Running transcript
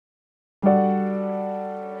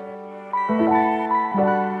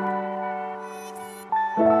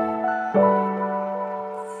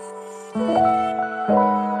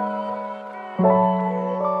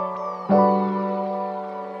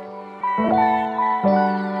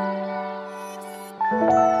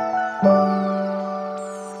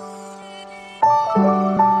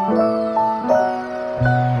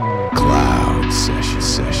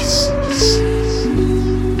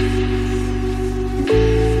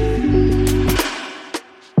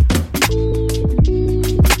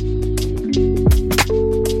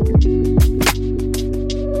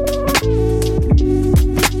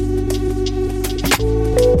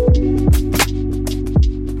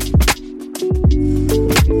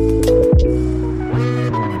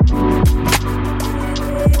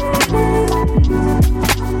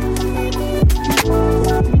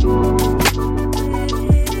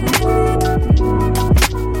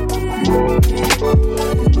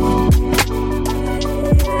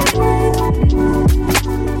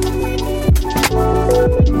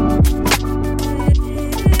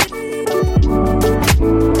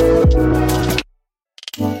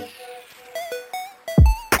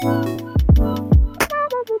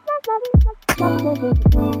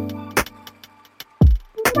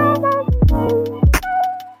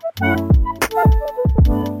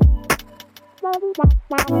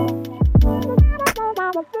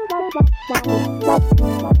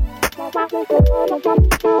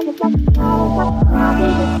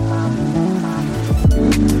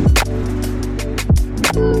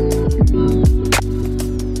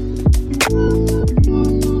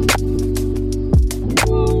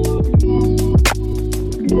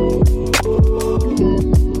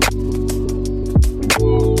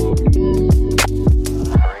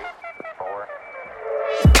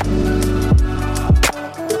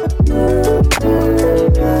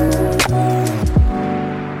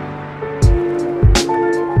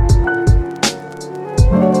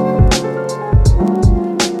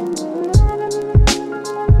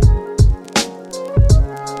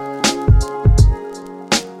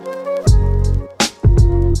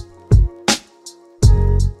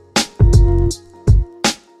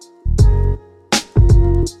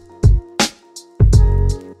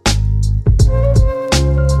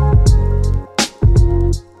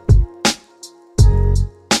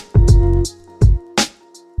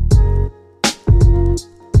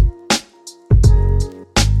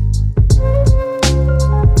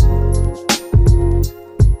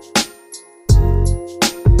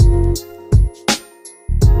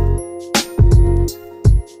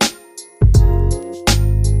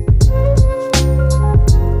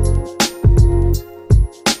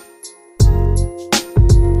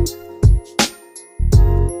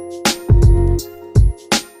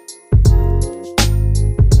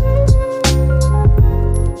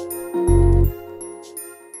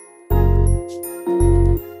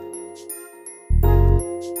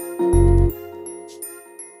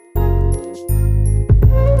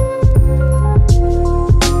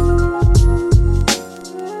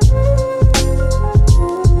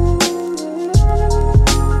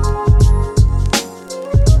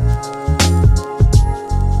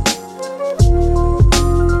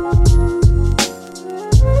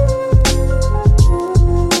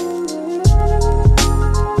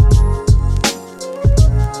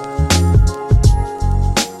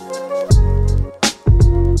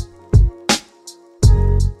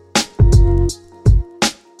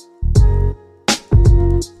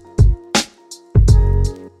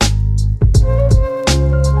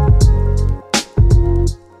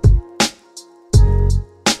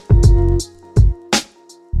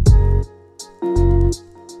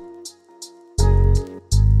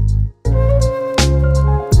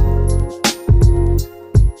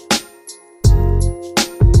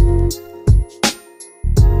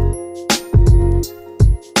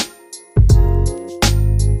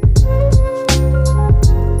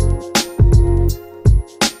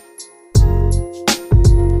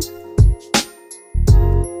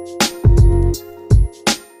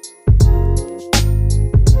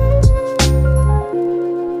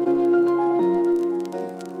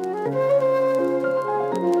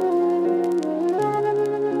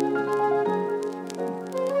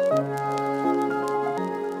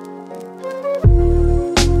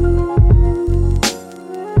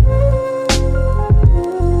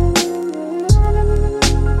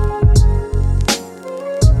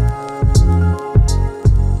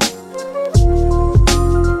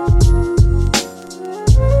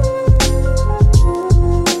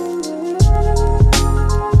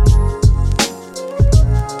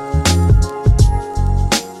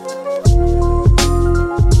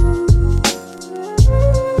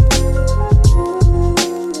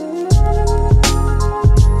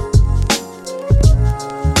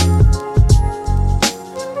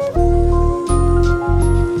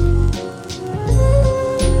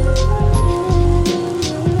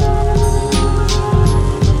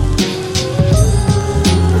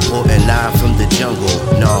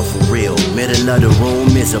middle of the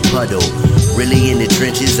room is a puddle. Really in the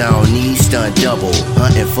trenches, I don't need stunt double.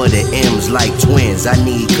 Hunting for the M's like twins, I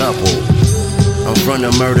need couple. I'm from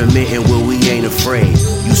the murder mitten where we ain't afraid.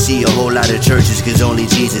 You see a whole lot of churches cause only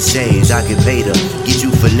Jesus saves. I could pay to get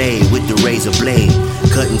you filleted with the razor blade.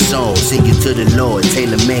 Cutting souls, singing to the Lord,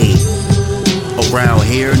 tailor-made. Around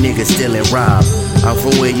here, niggas still and rob. I'm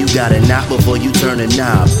from where you gotta knock before you turn a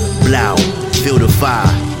knob. Blow, feel the fire,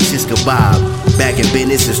 shish kebab. Back in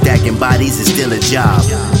business and stacking bodies is still a job.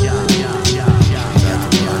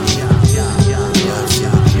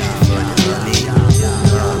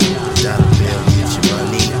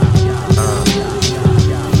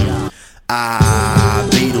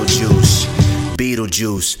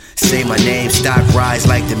 Beetlejuice, say my name, stock rise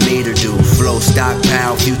like the meter do. Flow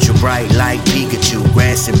stockpile, future bright like Pikachu.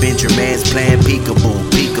 Grandson Benjamin's playing peekaboo,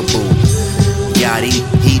 peekaboo. Yachty,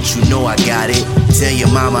 heat, you know I got it. Tell your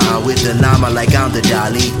mama I'm with the llama like I'm the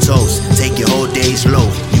Dalí. Toast, take your whole day's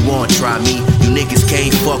loaf. You won't try me. You niggas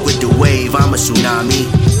can't fuck with the wave, I'm a tsunami.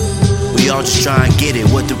 We all just try and get it,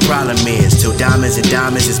 what the problem is. Till diamonds and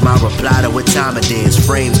diamonds is my reply to what time it is.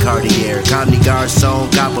 Frames Cartier, Comedy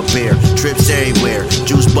Garçon, copper pair. Trips everywhere,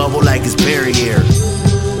 juice bubble like it's Perrier.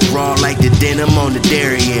 Raw like the denim on the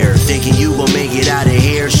derriere. Thinking you gon' make it out of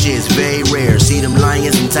here, shit's very rare. See them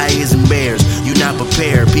lions and tigers and bears, you not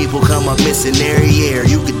prepared. People come up missing every year,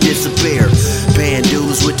 you could disappear. Paying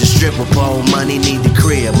dues with the stripper pole, money need the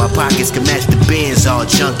crib. My pockets can match the Benz all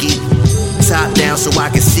chunky. Top down so I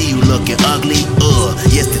can see you looking ugly.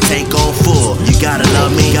 Yes, the tank on full. You gotta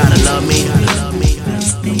love me, gotta love me. Come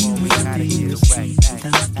on, we gotta get away.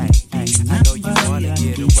 I know you wanna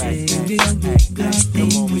get away.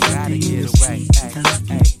 Come on, we gotta get away. Come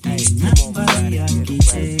on, we gotta get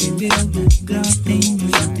away.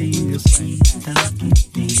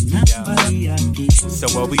 So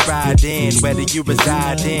while we riding, whether you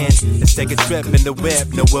reside in, let's take a trip in the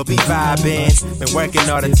whip, no we'll be vibing. Been working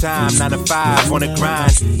all the time, 9 to 5 on the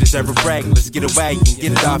grind. Deserve a break, let's get away and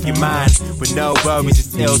get it off your mind. With no worries,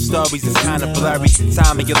 it's ill stories, it's kinda blurry.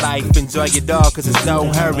 Time of your life, enjoy it all cause it's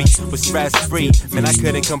no hurry. We're stress free, man I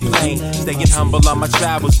couldn't complain. Staying humble on my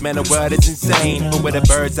travels, man the world is insane. But with a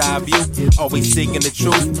bird's eye view, always seeking the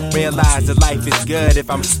truth. Realize that life is good if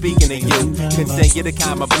I'm speaking to you. Continue to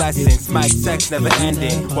count my blessings, my sex never ending.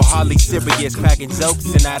 We're hardly serious, cracking jokes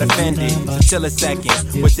and not offended. So chill a second,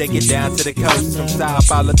 we'll take it down to the coast. From Sao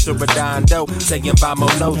Paulo to Redondo, saying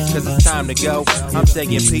vamos notes cause it's time to go. I'm saying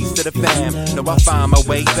peace to the fam, know I find my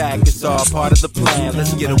way back, it's all part of the plan,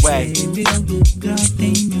 let's get away.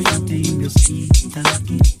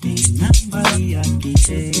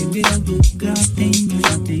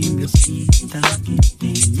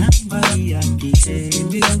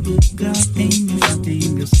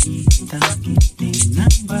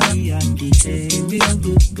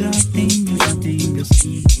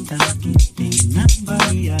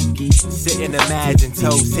 Sitting, imagine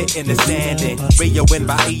toes hitting the sand in Rio and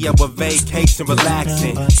Bahia, a vacation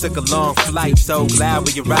relaxing. Took a long flight, so glad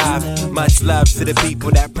we arrived. Much love to the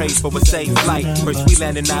people that prayed for a safe flight. First we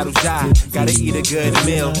landed in Arujá, gotta eat a good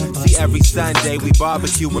meal. See every Sunday we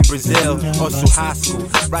barbecue in Brazil or churrasco,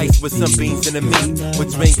 rice with some beans in the meat. We're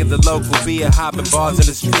drinking the local beer, hopping bars in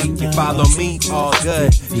the street. You follow me, all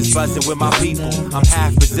good, just buzzing with my people. I'm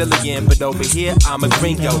half Brazilian, but over here I'm a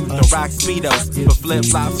gringo. Don't rock speedos, but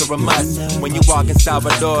flip-flops are a must. When you walk in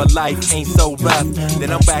Salvador, life ain't so rough.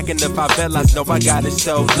 Then I'm back in the favelas, know I gotta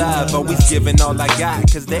show love. Always giving all I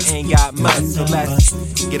got, cause they ain't got much. So let's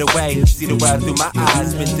get away, see the world through my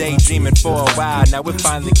eyes. Been daydreaming for a while, now it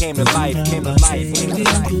finally came to life, came to life.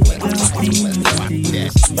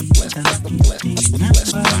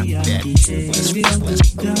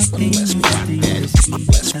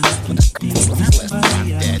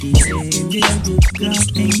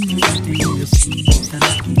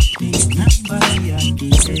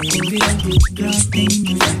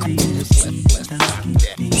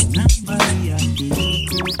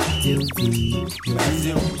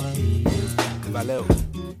 Valeu.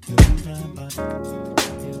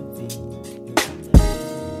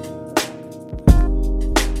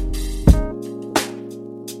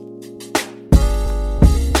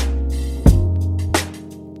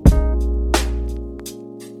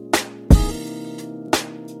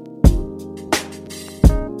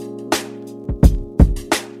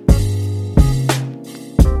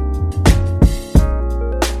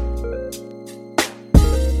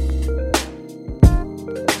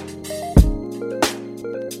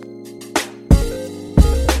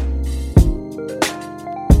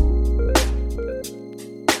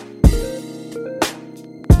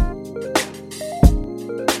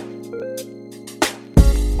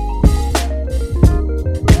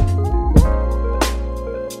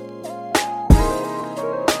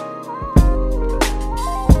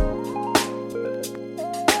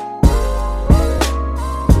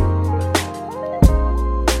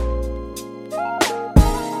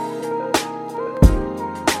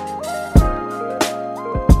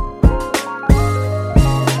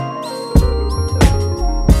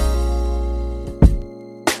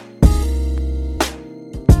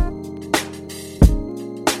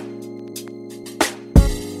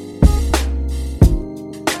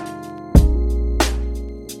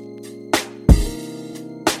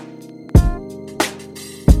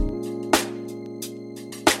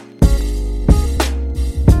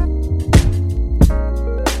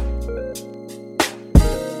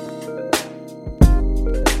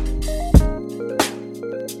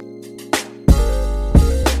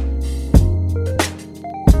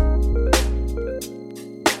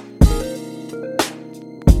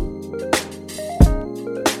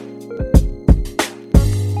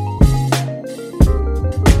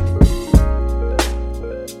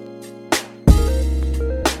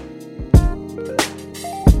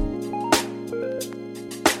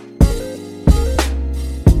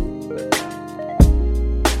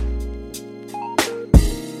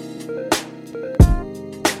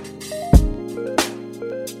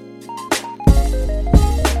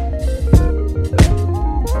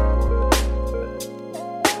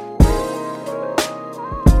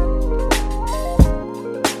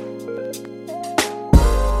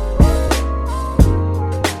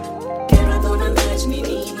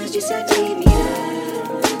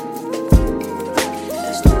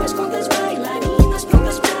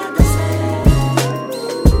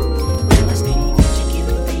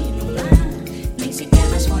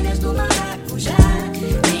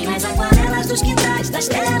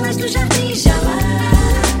 do Jardim Jalá.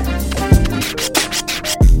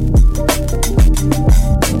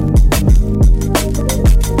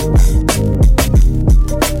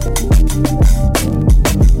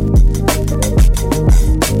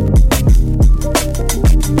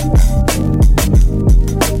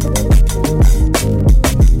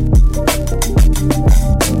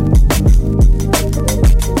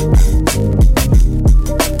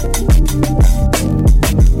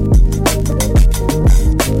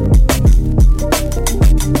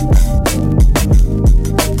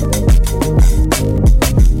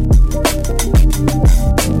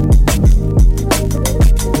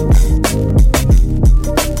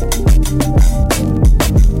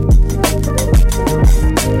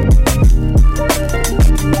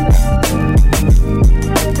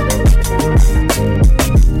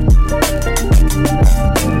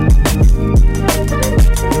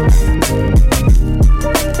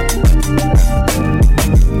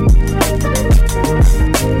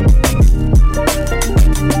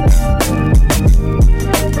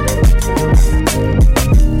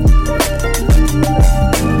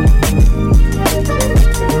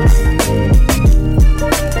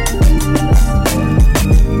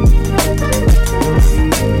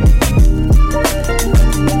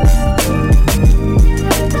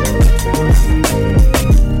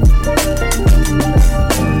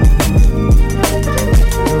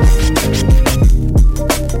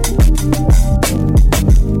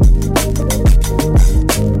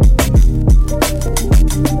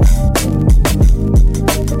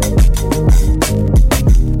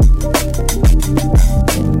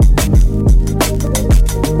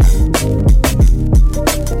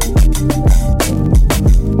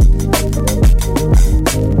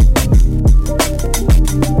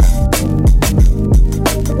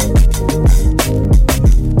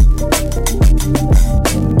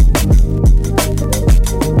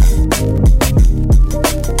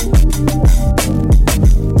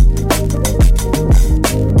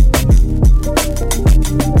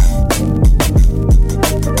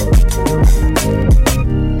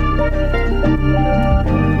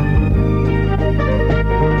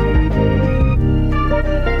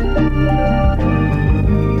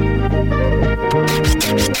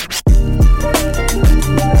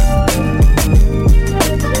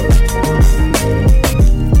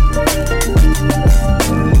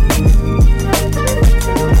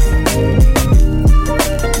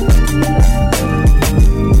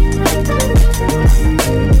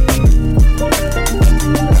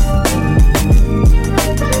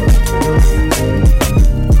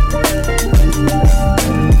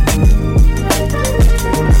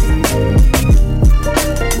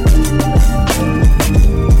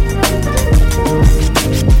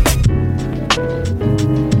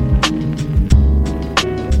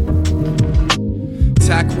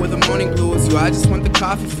 With the morning blues, yo, I just want the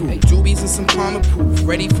coffee fruit, doobies and some Palmer proof,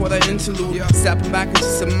 ready for the interlude. Stepping back in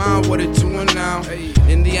just a mile, what it doing now?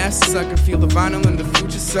 In the ashes, I can feel the vinyl and the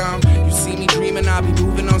future sound. You see me dreaming, I'll be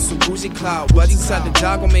moving on some bougie cloud. What's inside the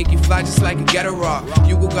jar gon' make you fly just like a ghetto rock.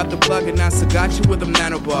 You go got the plug and NASA got you with them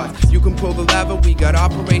nanobars. You can pull the lever, we got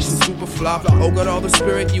Operation Super Flop. Oh, got all the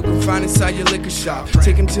spirit you can find inside your liquor shop.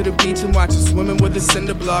 Take him to the beach and watch us swimming with a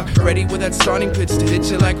cinder block. Ready with that starting pitch to hit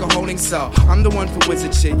you like a holding cell. I'm the one for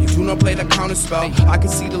wizard shit, you do not play that counter spell. I can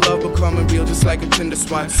see the love becoming real just like a Tinder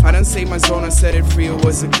swipe. I done saved my zone, I set it free, it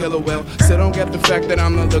was a killer whale. So don't get the fact that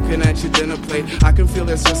I'm not looking at your dinner plate. I can feel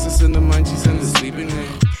there's justice in the munchies and the sleeping here.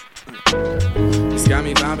 It's got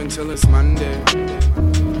me vibing till it's Monday.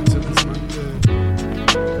 Till it's Monday.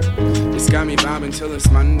 It's got me vibing till it's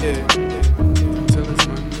Monday. Till it's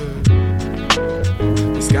Monday.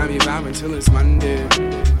 It's got me vibing till it's Monday.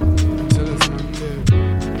 Till it's Monday.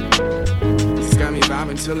 It's got me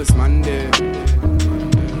vibing till it's Monday.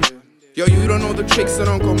 Yo, you don't know the tricks, so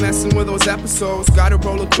don't go messing with those episodes. Gotta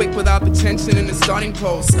roll it quick without the tension in the starting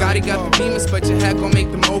pose. Scotty got the beamers, but your head gon'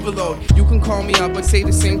 make them overload. You can call me up, but say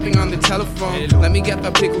the same thing on the telephone. Let me get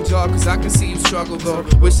that pickle jar, cause I can see you struggle though.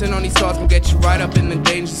 Wishing on these thoughts gon' get you right up in the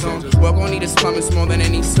danger zone. We're gon' need his plumbers more than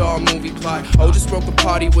any star movie plot. Oh, just broke the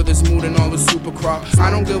party with his mood and all the super crop.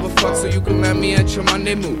 I don't give a fuck, so you can let me at your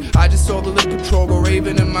Monday mood. I just saw the Lift Patrol go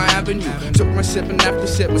raving in my avenue. Took my ship and left the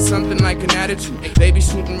ship with something like an attitude. They be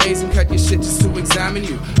shooting rays and cut your shit just to examine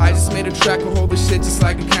you. I just made a track to hold the shit just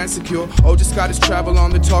like a cancer cure. Oh, just got his travel on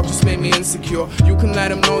the talk, just made me insecure. You can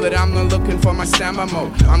let him know that I'm not looking for my standby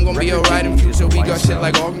mode. I'm gonna be alright in future, we got shit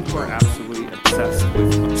like organ We're clones. absolutely obsessed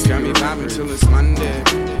with It's got me vibing till it's Monday.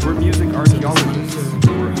 We're music archaeologists.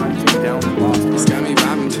 We're hunting down lost It's got me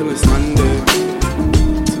vibing till it's Monday.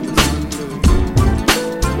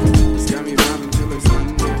 It's got me vibing till it's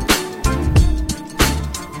Monday.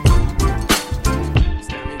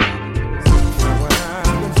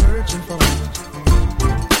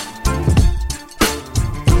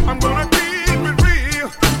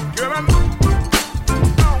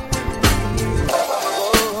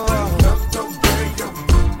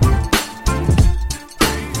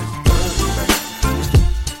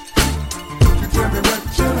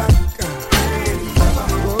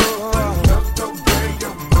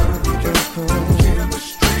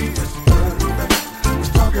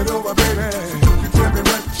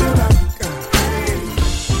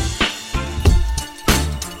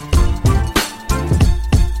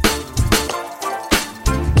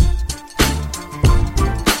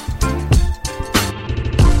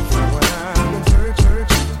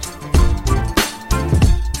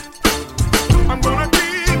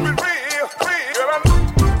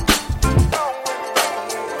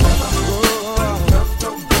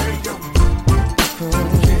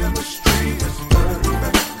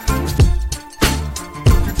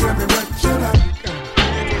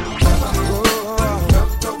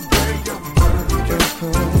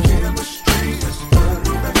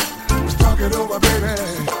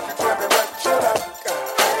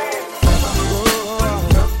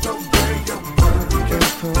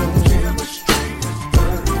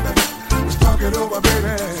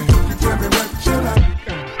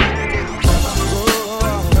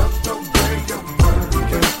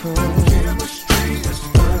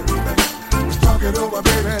 talk it over,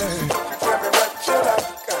 baby. Tell me what you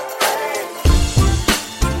like.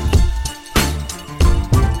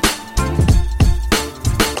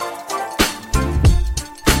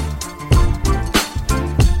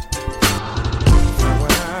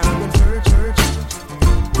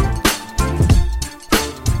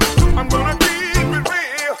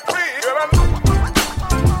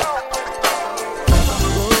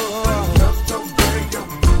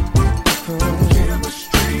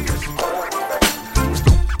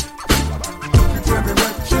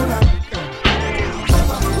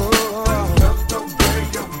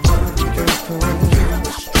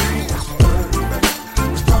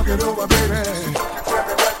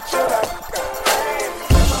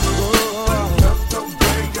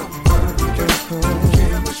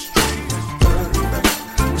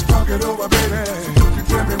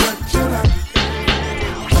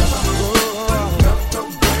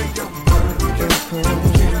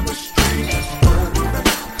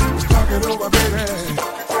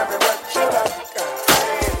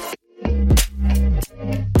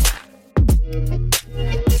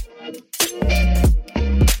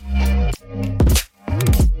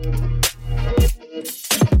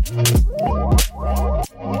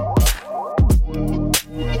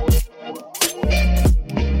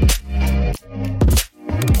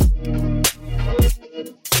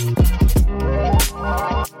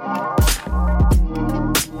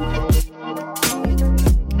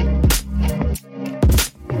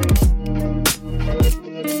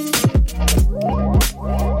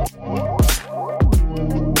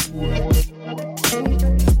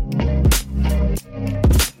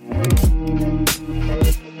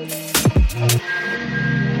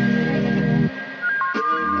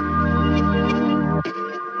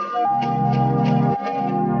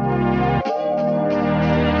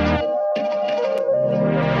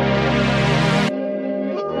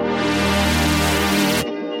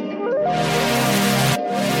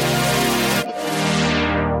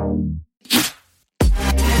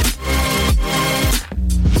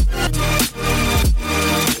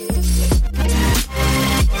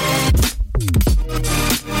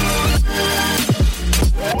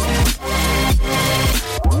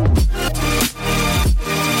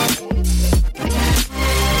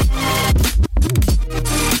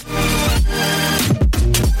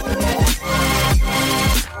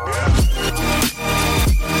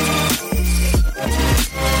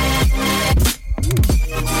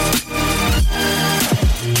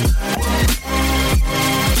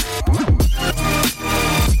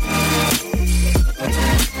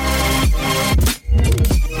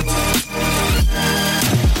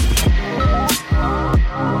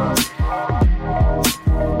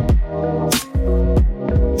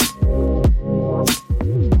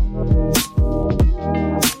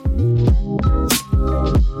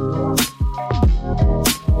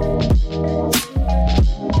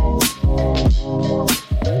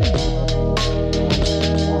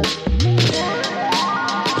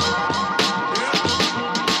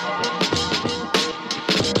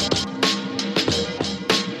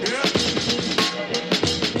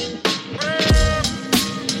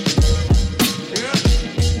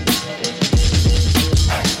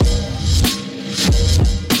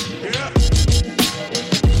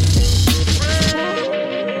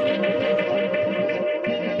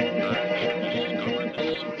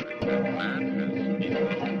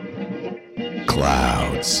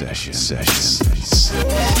 Cloud Sessions.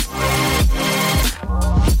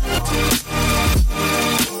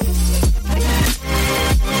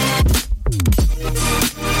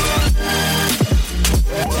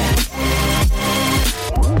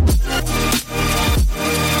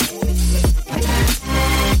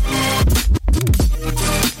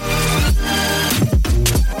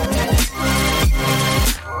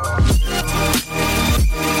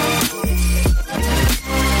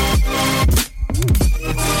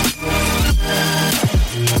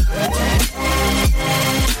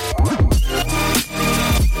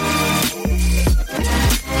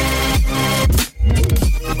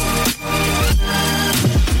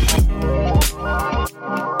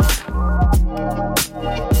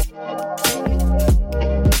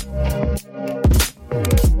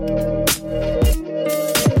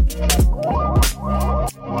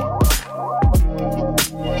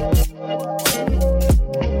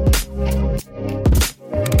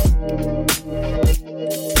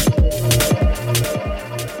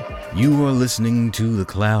 You are listening to the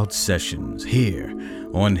Cloud Sessions here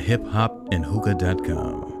on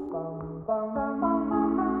hiphopandhookah.com.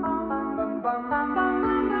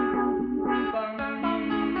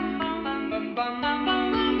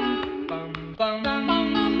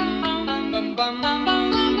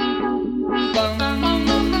 Bum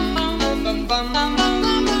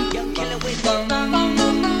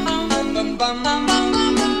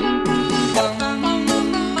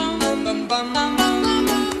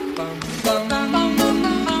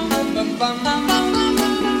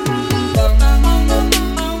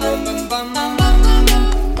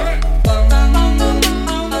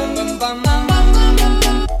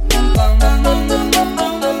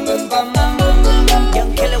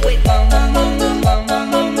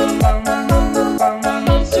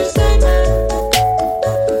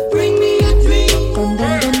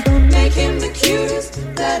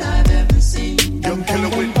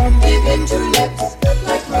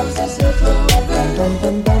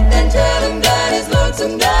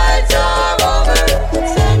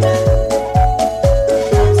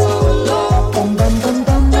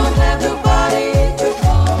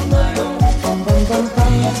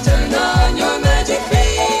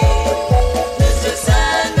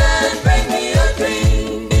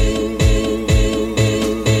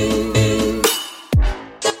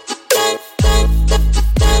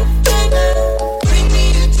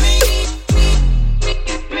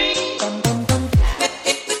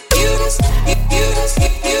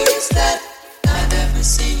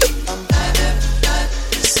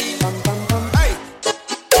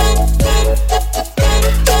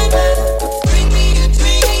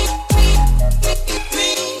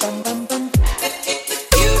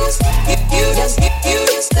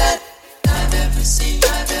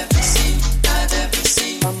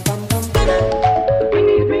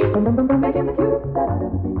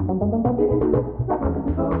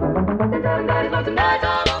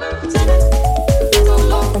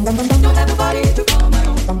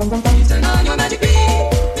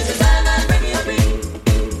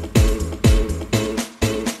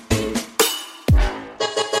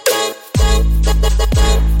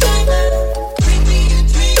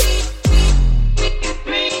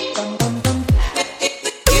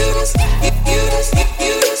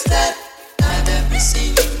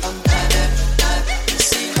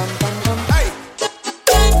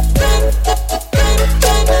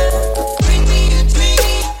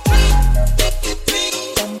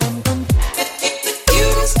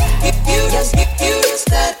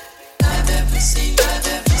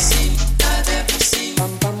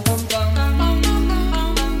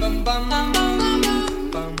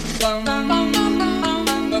She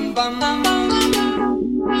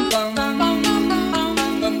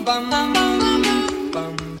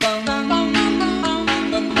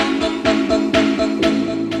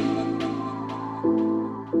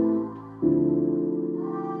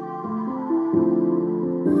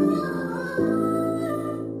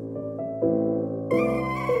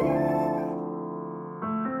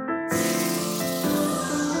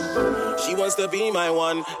wants to be my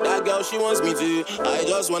one, that girl she wants me to. I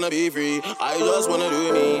just wanna be free, I just wanna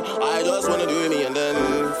do me, I just wanna do me. And then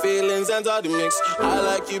feelings enter the mix. I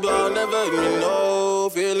like you but I'll never know.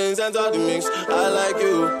 Feelings enter the mix. I like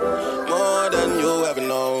you more than you ever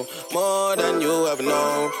know, more than you ever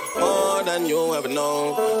know, more than you ever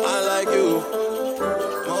know. I like you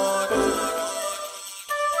more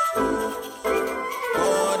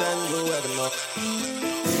than you ever know.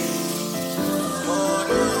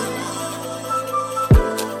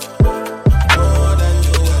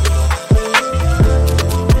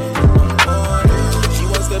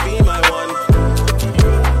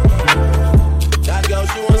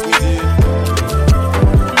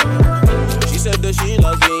 She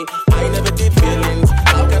loves me, I never did feelings.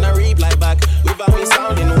 How can I reply back without me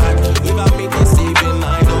sounding whack, without me deceiving?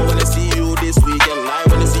 I don't wanna see you this weekend, I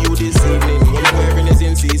wanna see you this evening. What you're wearing is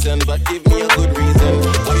in season, but give me a good reason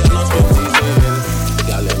why you're not stop teasing.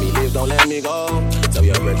 Girl, let me live, don't let me go. Tell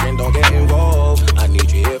your brethren, don't get involved. I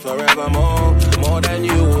need you here forevermore, more than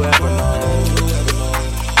you ever know.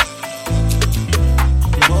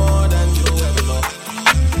 More than you ever know.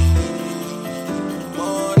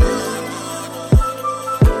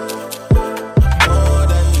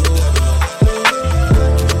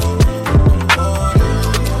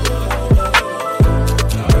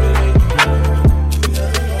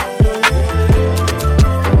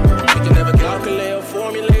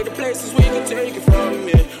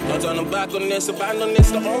 Back on this, abandon this,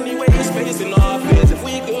 the only way is facing off is if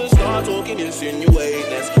we could start talking, insinuate.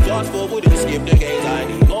 Let's fast forward and skip the games. I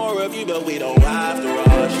need more of you, but we don't have to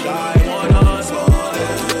rush. I want us more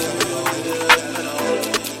than you ever know.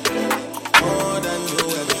 More than you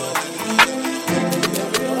ever know.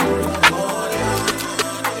 More than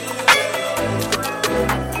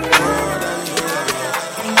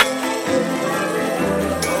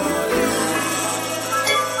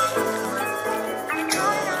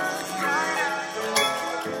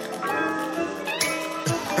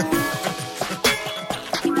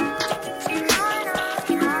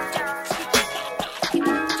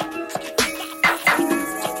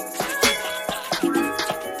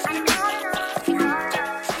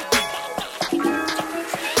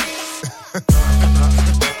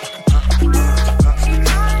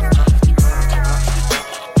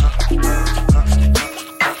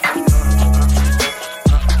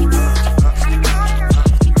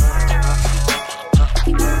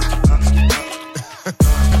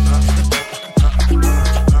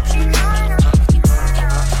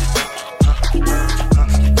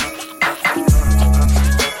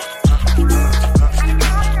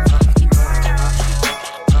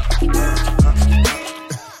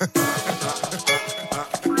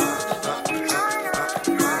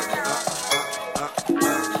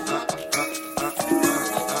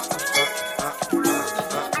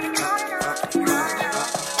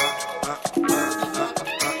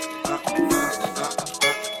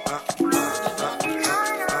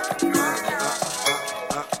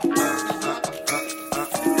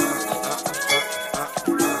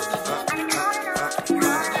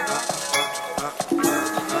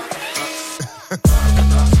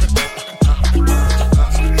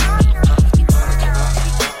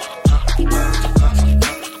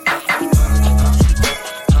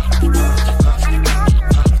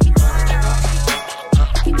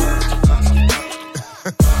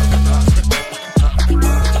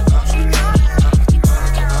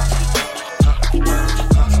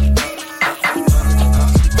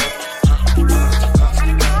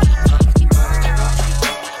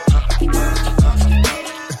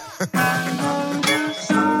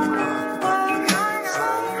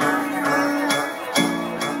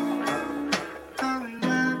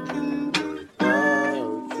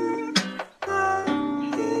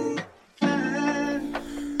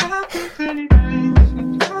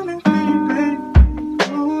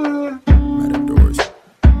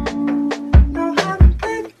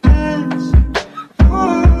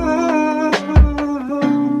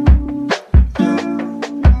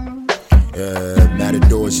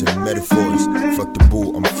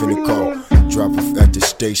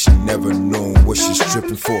station, never known what she's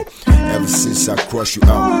tripping for. Ever since I crushed you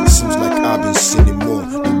out, seems like I've been sinning more.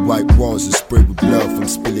 And white walls are sprayed with love. I'm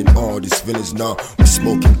spilling all these feelings now. We're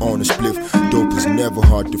smoking on a spliff. Dope is never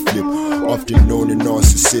hard to flip. Often known a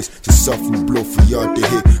narcissist. Just soften blow for y'all to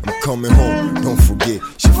hit. I'm coming home, don't forget.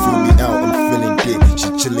 She feel me out, I'm feeling dick. She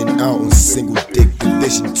chilling out on single dick.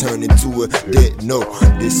 Condition turned into a dead note.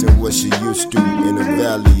 This ain't what she used to. In the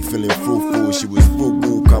valley, feeling fruitful. She was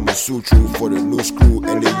frugal, Kama Sutra for the new screw.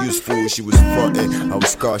 And they useful, she was frontin'. I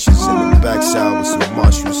was cautious in the backside with some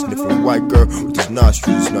marshals. Sniffing white girl with his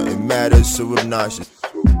nostrils. Nothing matters, so obnoxious.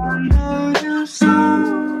 Yeah,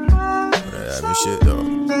 I shit though.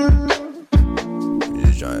 You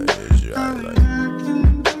just trying like.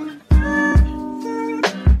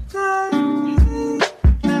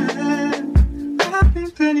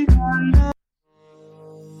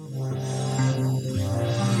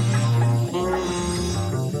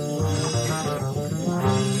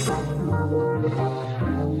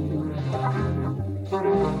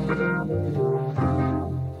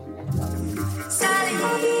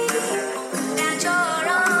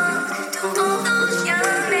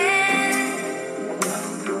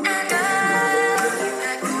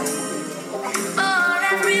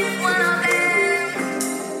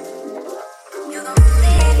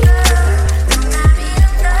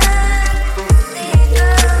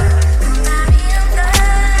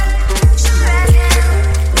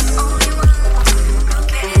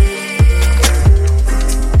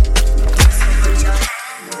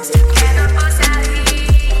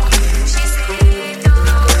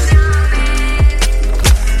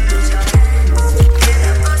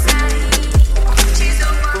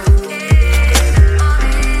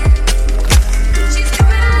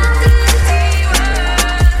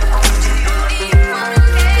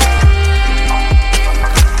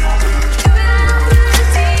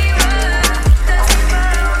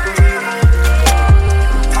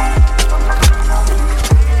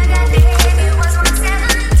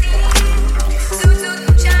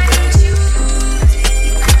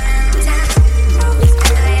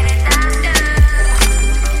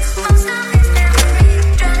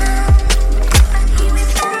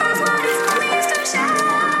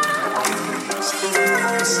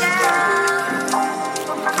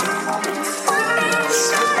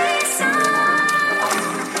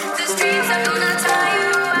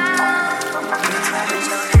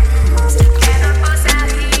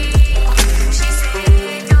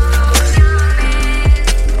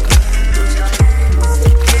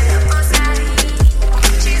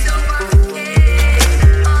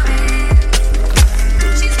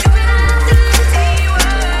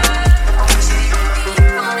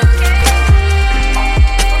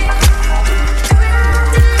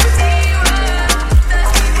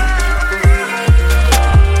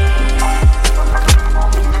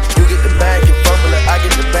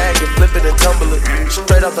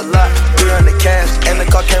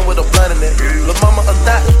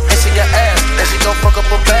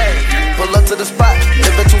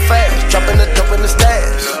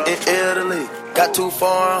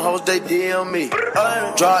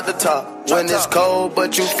 Drop the top when it's cold,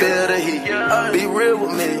 but you feel the heat. Be real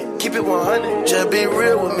with me, keep it 100, just be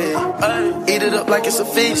real with me. Eat it up like it's a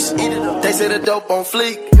feast. They say the dope on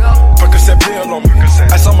fleek. Percocet pill on me.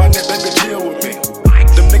 I saw my neck, baby, chill with me.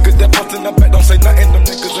 Them niggas that bust in the back don't say nothing, them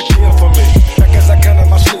niggas are kill for me. Back as I can in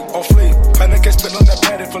my sleep, on fleek. Panic can't spin on that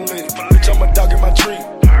patty for leave. Bitch, I'm a dog in my tree.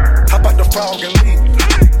 Hop out the frog and leave.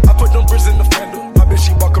 I put them bricks in the fender. My bitch,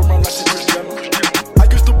 she walk around like she Chris Jenner. I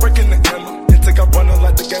used to break in the camera. Think I'm running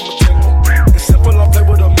like the game of Temple. It's simple, I play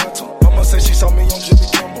with a mental. Mama say she saw me on Jimmy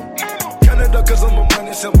Kimmel. Canada, cause I'm a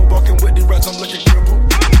money symbol. Walking with the rats, I'm looking crippled.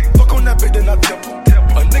 Fuck on that bitch, then I temple.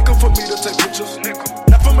 A nickel for me to take pictures.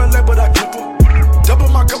 Not from LA, but I cripple.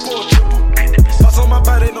 Double my cup or a triple. Box on my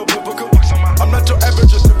body, no biblical. I'm not your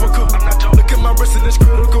average, just typical. Look at my wrist and it's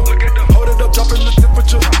critical. Hold it up, dropping the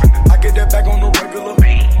temperature. I get that bag on the regular.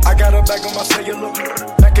 I got a bag on my cellular.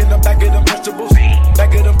 Back in the bag of them vegetables.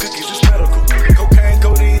 Back of them cookies, it's medical. Cocaine,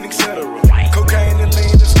 codeine, etc. Cocaine and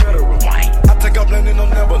lean is federal. I take off landing on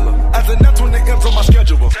Nebula. As an F when it comes on my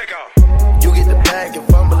schedule. You get the bag and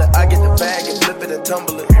fumble it. I get the bag and flip it and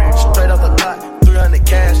tumble it. Straight off the lot, 300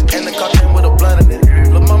 cash. And the car came with a blunt in it.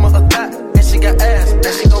 Lil' mama a thot, and she got ass.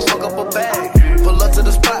 And she gon' fuck up a bag. Pull up to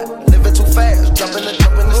the spot, living too fast. Jumping the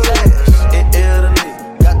stash. In Italy,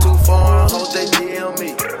 got too far, hoes they DM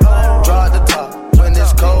me. Drop the top when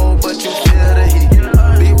it's cold, but you feel the heat.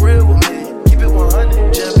 Be real with me, keep it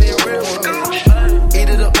 100, just be real with me. Eat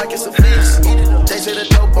it up like it's a feast. They say the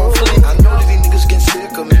dope on fleek. I know that these niggas get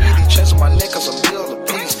sick of me. These checks on my neck cause I'm bill a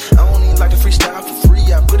piece. I don't even like to freestyle for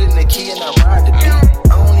free. I put in the key and I ride the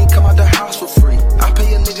beat. I don't even come out the house for free. I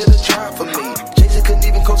pay a nigga to drive for me. Jay-Z couldn't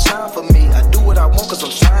even co-sign for me. I do what I want cause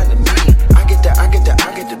I'm signed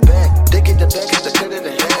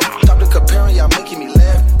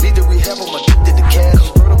have them addicted to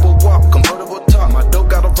cash. Convertible walk, convertible talk. My dope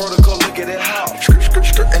got a vertical, look at it how. Skirt, skirt,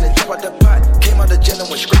 skirt, and it jump out that pot. Came out the jail and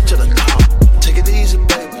went straight to the top. Take it easy,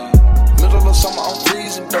 baby. Middle of summer, I'm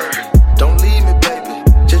freezing, baby. Don't leave me, baby.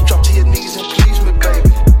 Just drop to your knees and please me,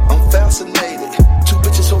 baby. I'm fascinated. Two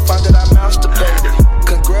bitches so fine that I masturbated.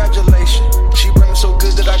 Congratulations, she bring me so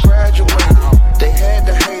good that I graduated. They had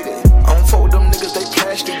to hate it. I don't fuck with them niggas, they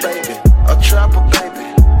plastic, baby. A trapper, baby.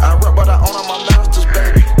 I rap but I own all my masters,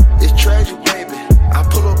 baby. It's tragic, baby. I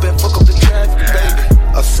pull up and fuck up the traffic, baby.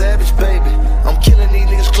 A savage, baby. I'm killing these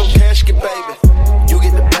niggas, close casket, baby. You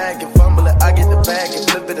get the bag and fumble it. I get the bag and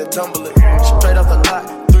flip it and tumble it. Straight off the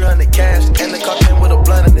lot, 300 cash, and the car came with a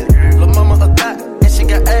blunt in it. Lil' mama a thot, and she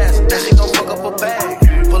got ass, and she gon' fuck up a bag.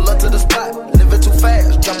 Pull up to the spot, living too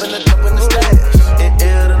fast, jumping the dope in the stash. In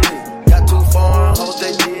Italy, got too foreign hoes,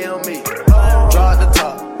 they DM me. Draw at the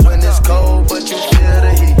top, when it's cold, but you feel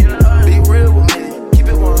the heat. Be real with me, keep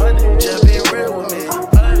it 100, just be real with me.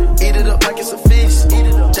 Eat it up like it's a feast,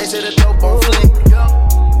 they say the dope on fleek.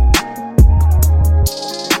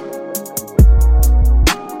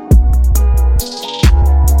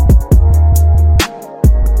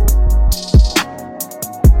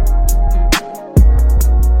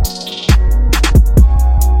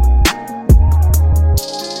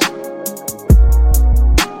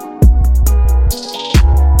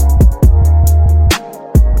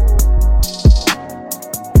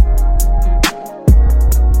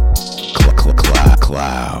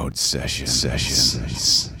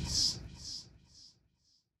 Sessions.